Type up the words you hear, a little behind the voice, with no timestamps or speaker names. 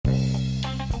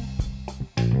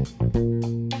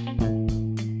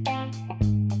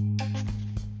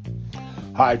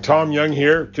Hi, Tom Young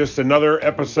here. Just another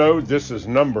episode. This is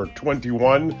number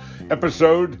 21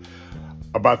 episode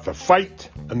about the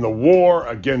fight and the war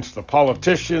against the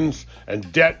politicians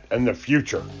and debt and the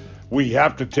future. We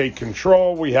have to take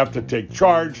control. We have to take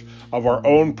charge of our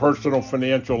own personal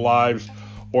financial lives,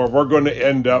 or we're going to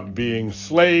end up being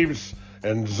slaves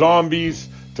and zombies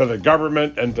to the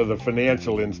government and to the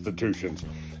financial institutions.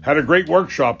 Had a great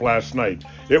workshop last night.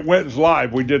 It went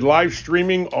live. We did live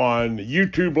streaming on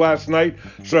YouTube last night.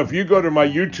 So if you go to my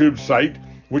YouTube site,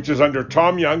 which is under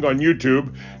Tom Young on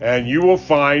YouTube, and you will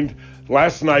find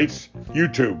last night's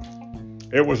YouTube.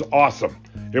 It was awesome.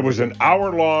 It was an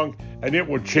hour long, and it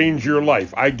will change your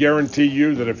life. I guarantee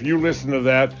you that if you listen to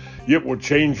that, it will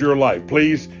change your life.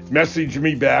 Please message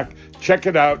me back. Check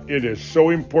it out. It is so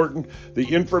important. The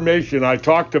information I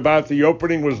talked about, the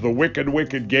opening was the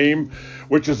Wicked Game,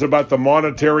 which is about the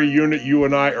monetary unit you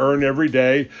and I earn every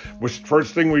day. Which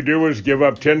first thing we do is give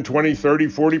up 10, 20, 30,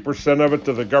 40% of it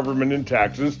to the government in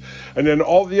taxes. And then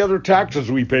all the other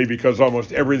taxes we pay, because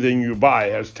almost everything you buy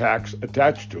has tax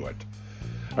attached to it.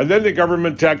 And then the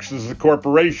government taxes the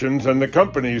corporations and the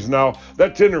companies. Now,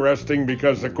 that's interesting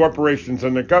because the corporations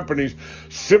and the companies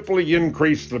simply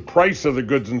increase the price of the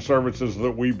goods and services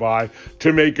that we buy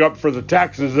to make up for the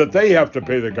taxes that they have to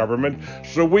pay the government.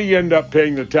 So we end up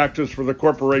paying the taxes for the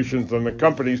corporations and the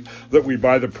companies that we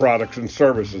buy the products and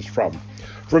services from.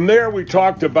 From there, we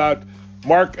talked about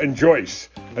Mark and Joyce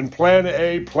and Plan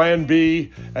A, Plan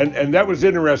B, and that was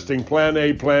interesting. Plan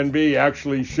A, Plan B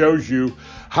actually shows you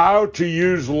how to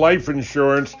use life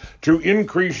insurance to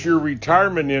increase your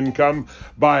retirement income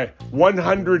by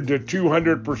 100 to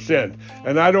 200%.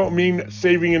 And I don't mean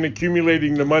saving and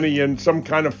accumulating the money in some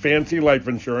kind of fancy life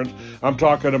insurance. I'm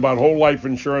talking about whole life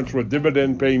insurance with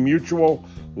dividend-paying mutual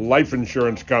life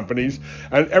insurance companies.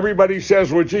 And everybody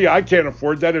says, well, gee, I can't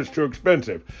afford that. It's too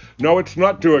expensive. No, it's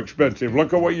not too expensive.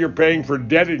 Look at what you're paying for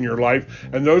debt in your life,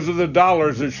 and those are the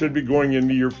dollars that should be going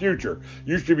into your future.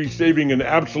 You should be saving an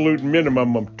absolute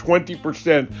minimum of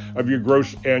 20% of your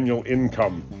gross annual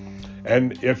income.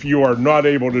 And if you are not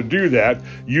able to do that,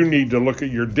 you need to look at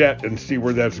your debt and see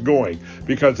where that's going.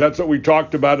 Because that's what we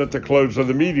talked about at the close of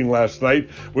the meeting last night,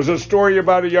 was a story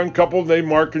about a young couple named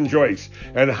Mark and Joyce,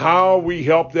 and how we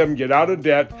helped them get out of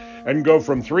debt and go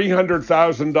from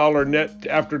 $300,000 net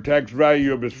after-tax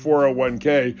value of his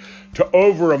 401k to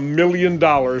over $1 million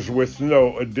with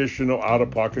no additional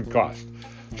out-of-pocket cost.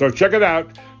 So check it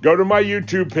out. Go to my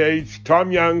YouTube page,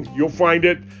 Tom Young. You'll find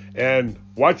it, and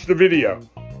watch the video.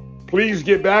 Please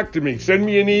get back to me. Send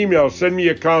me an email. Send me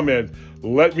a comment.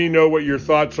 Let me know what your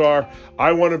thoughts are.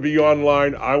 I want to be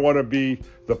online. I want to be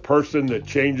the person that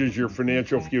changes your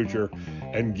financial future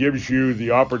and gives you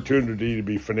the opportunity to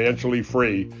be financially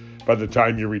free by the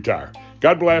time you retire.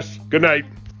 God bless. Good night.